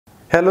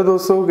Hello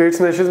दोस्तों, gets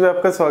message में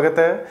आपका स्वागत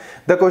है।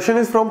 The question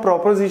is from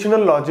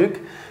prepositional logic,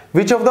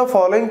 which of the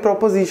following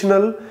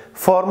prepositional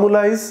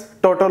formula is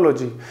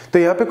tautology. तो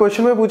यहाँ पे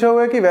क्वेश्चन में पूछा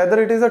हुआ है कि whether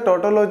it is a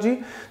tautology.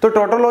 तो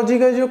टोटोलॉजी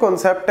का जो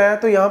कॉन्सेप्ट है,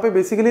 तो यहाँ पे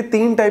बेसिकली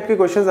तीन टाइप के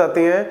क्वेश्चंस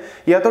आते हैं,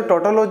 या तो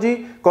टोटोलॉजी,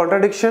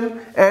 कॉन्ट्राडिक्शन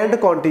एंड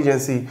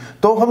कॉन्टीजेंसी।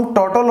 तो हम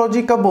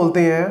टोटोलॉजी कब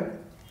बोलते हैं?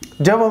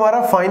 जब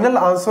हमारा फाइनल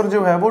आंसर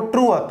जो है वो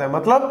ट्रू आता है,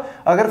 मतलब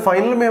अगर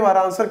फाइनल में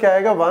हमारा आंसर क्या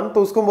आएगा 1,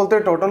 तो उसको बोलते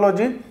हैं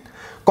टोटोलॉजी।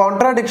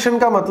 कॉन्ट्राडिक्शन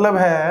का मतलब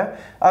है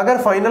अगर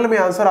फाइनल में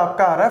आंसर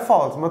आपका आ रहा है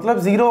फॉल्स, मतलब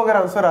जीरो अगर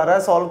आंसर आ रहा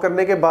है सॉल्व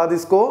करने के बाद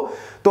इसको,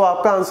 तो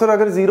आपका आंसर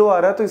अगर जीरो आ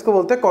रहा है तो इसको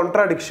बोलते हैं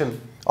कॉन्ट्राडिक्शन।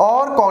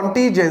 और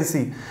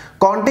कॉन्टीजेंसी,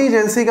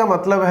 कॉन्टीजेंसी का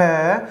मतलब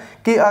है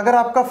कि अगर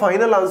आपका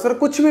फाइनल आंसर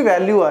कुछ भी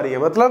वैल्यू आ रही है,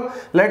 मतलब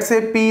लेट्स से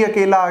P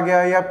अकेला आ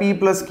गया या P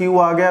प्लस Q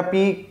आ गया,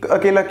 P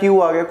अकेला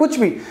Q आ गया, कुछ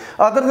भी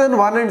अदर देन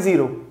 1 एंड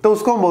 0, तो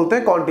उसको हम बोलते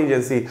हैं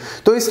कॉन्टीजेंसी।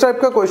 तो इस टाइप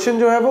का क्वेश्चन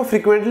जो है वो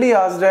फ्रीक्वेंटली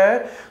आस्क्ड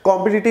है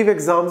कॉम्पिटिटिव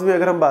एग्जाम्स में।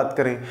 अगर हम बात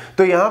करें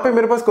तो यहाँ पे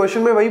मेरे पास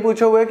क्वेश्चन में वही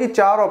पूछा हुआ है कि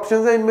 4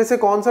 ऑप्शन है, इनमें से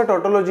कौन सा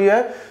टोटोलॉजी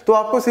है, तो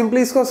आपको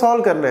सिंपली इसको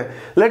सॉल्व करना है।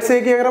 लेट्स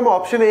से कि अगर हम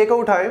ऑप्शन ए को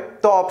उठाएं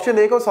तो ऑप्शन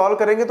ए को सॉल्व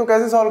करेंगे तो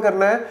कैसे सॉल्व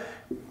करना है?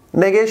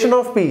 नेगेशन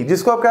ऑफ P,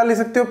 जिसको आप क्या लिख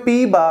सकते हो?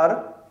 P बार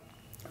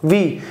V,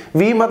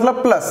 V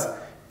मतलब प्लस,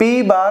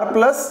 P बार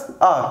प्लस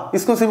R।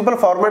 इसको सिंपल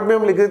फॉर्मेट में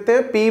हम लिख देते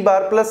हैं P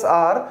bar plus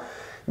R।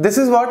 This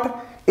is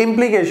what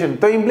implication.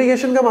 तो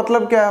इम्प्लीकेशन का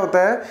मतलब क्या होता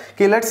है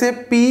कि let's say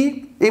P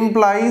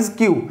implies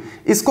Q,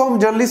 इसको हम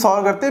जनरली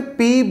सॉल्व करते हैं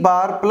P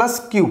बार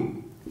प्लस Q।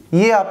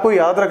 ये आपको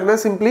याद रखना है,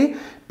 सिंपली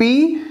P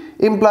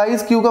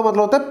इंप्लाइज Q का मतलब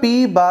होता है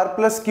P बार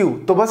प्लस Q।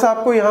 तो बस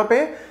आपको यहाँ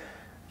पे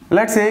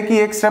लेट्स से कि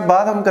एक स्टेप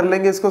बाद हम कर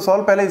लेंगे इसको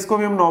सॉल्व। पहले इसको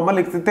भी हम नॉर्मल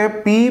लिख देते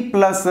हैं P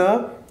प्लस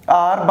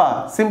R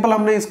बार, सिंपल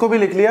हमने इसको भी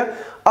लिख लिया।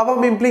 अब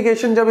हम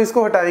इंप्लीकेशन जब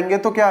इसको हटाएंगे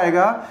तो क्या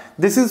आएगा?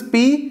 दिस इज P,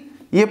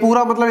 ये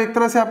पूरा मतलब एक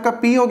तरह से आपका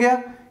P हो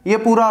गया, ये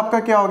पूरा आपका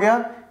क्या हो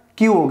गया?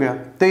 Q हो गया।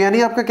 तो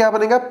यानी आपका क्या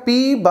बनेगा? P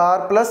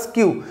बार प्लस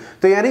Q।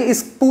 तो यानी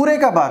इस पूरे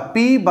का बार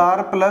P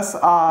बार प्लस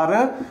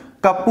R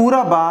का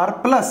पूरा बार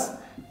प्लस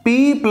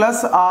P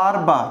प्लस R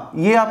बार,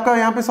 ये आपका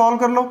यहाँ पे सॉल्व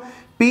कर लो।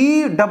 P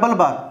डबल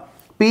बार,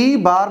 P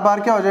बार बार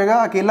क्या हो जाएगा?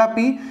 अकेला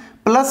P।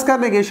 प्लस का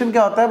नेगेशन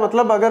क्या होता है?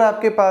 मतलब अगर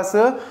आपके पास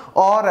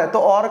और है तो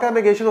और का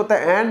नेगेशन होता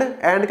है एंड,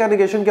 एंड का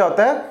नेगेशन क्या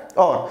होता है?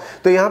 और।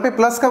 तो यहाँ पे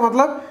प्लस का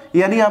मतलब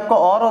यानी आपका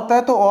और होता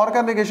है, तो और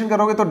का नेगेशन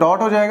करोगे तो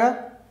डॉट हो जाएगा,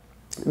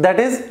 दैट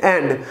इज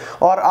एंड।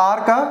 और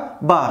R का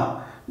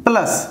बार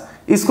प्लस,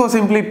 इसको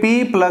सिंपली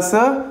P प्लस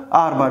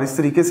R बार इस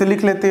तरीके से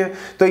लिख लेते हैं।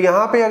 तो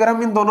यहाँ पे अगर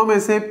हम इन दोनों में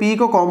से P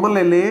को कॉमन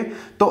ले लें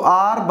तो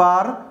R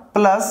बार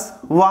प्लस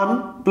 1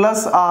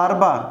 प्लस R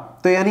बार,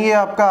 तो यानी ये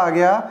आपका आ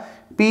गया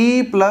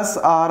P प्लस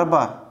R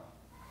बार।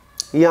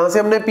 यहां से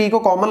हमने P को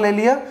कॉमन ले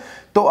लिया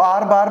तो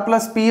R बार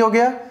प्लस P हो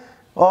गया,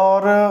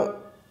 और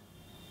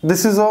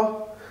दिस इज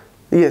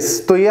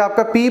यस, तो ये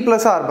आपका P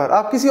प्लस R बार।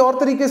 आप किसी और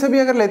तरीके से भी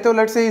अगर लेते हो,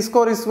 लेट्स से इसको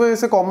और इस वजह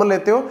से कॉमन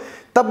लेते हो,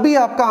 तब भी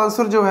आपका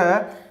आंसर जो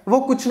है वो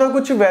कुछ ना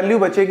कुछ वैल्यू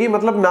बचेगी,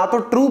 मतलब ना तो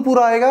ट्रू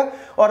पूरा आएगा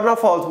और ना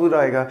फॉल्स पूरा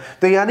आएगा।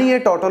 तो यानी ये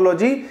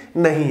टोटोलॉजी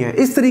नहीं है।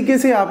 इस तरीके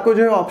से आपको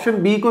जो है ऑप्शन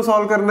बी को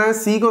सॉल्व करना है,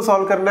 सी को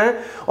सॉल्व करना है,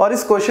 और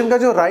इस क्वेश्चन का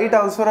जो राइट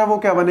आंसर है वो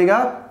क्या बनेगा?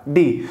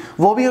 डी।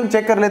 वो भी हम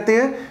चेक कर लेते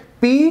हैं।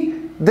 पी,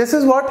 दिस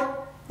इज व्हाट,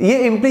 ये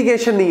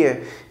इंप्लीकेशन नहीं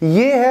है,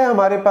 ये है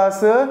हमारे पास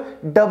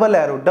डबल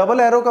एरो। डबल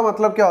एरो का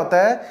मतलब क्या होता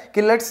है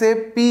कि लेट्स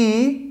से P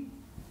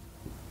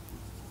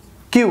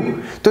Q,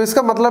 तो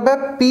इसका मतलब है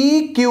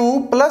PQ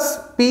प्लस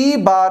P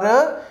बार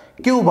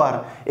Q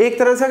बार। एक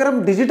तरह से अगर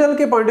हम डिजिटल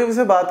के पॉइंट ऑफ व्यू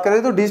से बात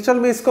करें तो डिजिटल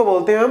में इसको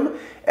बोलते हैं हम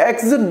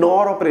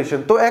XNOR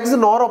ऑपरेशन। तो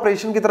XNOR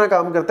ऑपरेशन की तरह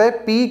काम करता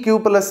है PQ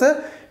प्लस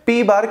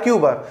P बार Q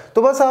बार।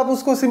 तो बस आप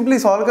उसको सिंपली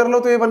सॉल्व कर लो,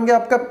 तो ये बन गया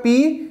आपका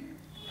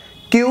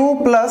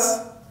PQ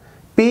प्लस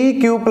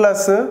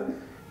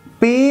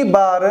P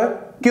बार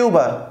Q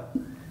बार,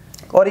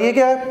 और ये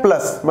क्या है?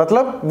 प्लस,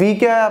 मतलब V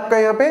क्या है आपका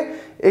यहाँ पे?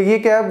 ये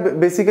क्या है?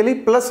 बेसिकली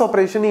प्लस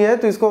ऑपरेशन ही है,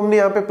 तो इसको हमने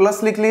यहाँ पे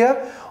प्लस लिख लिया।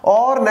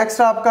 और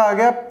नेक्स्ट आपका आ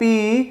गया P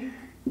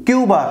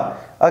Q बार।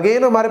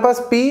 अगेन हमारे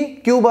पास P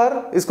Q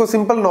बार, इसको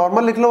सिंपल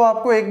नॉर्मल लिख लो।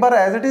 आपको एक बार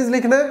एज इट इज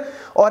लिखना है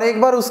और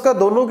एक बार उसका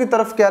दोनों की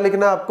तरफ क्या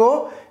लिखना है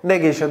आपको?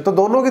 नेगेशन। तो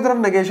दोनों की तरफ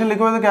नेगेशन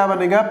लिखोगे तो क्या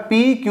बनेगा? P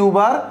Q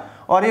बार,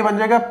 और ये बन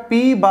जाएगा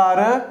P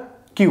बार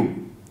Q।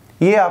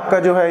 ये आपका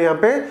जो है यहाँ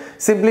पे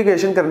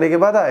सिंप्लीकेशन करने के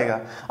बाद आएगा।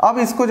 अब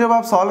इसको जब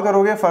आप सॉल्व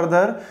करोगे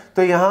फर्दर,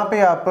 तो यहाँ पे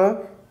आप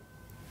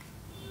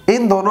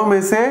इन दोनों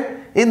में से,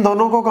 इन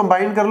दोनों को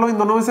कंबाइन कर लो, इन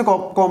दोनों में से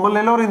कॉमन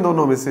ले लो, और इन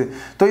दोनों में से,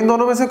 तो इन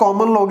दोनों में से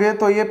कॉमन लोगे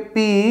तो ये P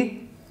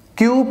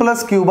Q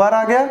प्लस Q बार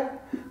आ गया,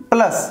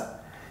 प्लस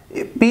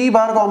P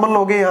बार कॉमन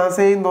लोगे यहां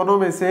से इन दोनों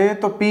में से,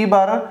 तो P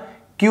बार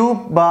Q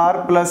बार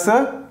प्लस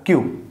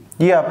Q।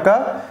 ये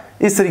आपका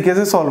इस तरीके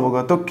से सॉल्व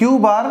होगा। तो Q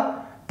बार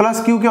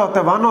प्लस Q क्या होता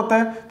है? 1 होता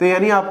है, तो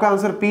यानी आपका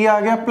आंसर P आ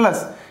गया,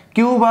 plus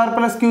Q bar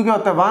plus Q क्या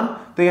होता है 1,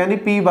 तो यानी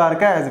पी बार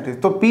का एज इट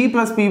इज, तो पी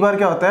प्लस पी बार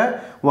क्या होता है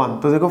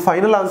 1। तो देखो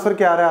फाइनल आंसर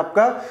क्या आ रहा है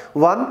आपका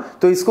 1,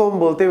 तो इसको हम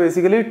बोलते हैं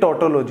बेसिकली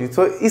टोटोलॉजी।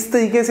 तो इस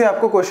तरीके से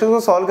आपको क्वेश्चन को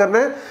सॉल्व करना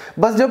है।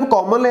 बस जब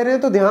कॉमन ले रहे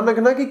हैं तो ध्यान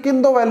रखना कि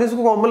किन दो वैल्यूज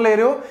को कॉमन ले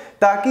रहे हो,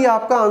 ताकि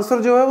आपका आंसर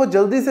जो है वो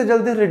जल्दी से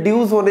जल्दी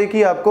रिड्यूस होने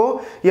की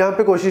आपको यहाँ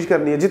पे कोशिश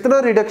करनी है। जितना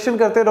रिडक्शन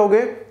करते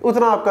रहोगे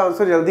उतना आपका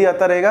आंसर जल्दी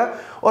आता रहेगा।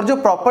 और जो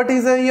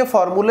प्रॉपर्टीज है, ये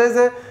फॉर्मूलेज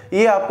है,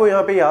 ये आपको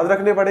यहाँ पे याद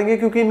रखने पड़ेंगे,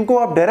 क्योंकि इनको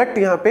आप डायरेक्ट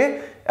यहाँ पे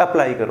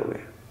अप्लाई करोगे।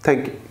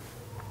 Thank you.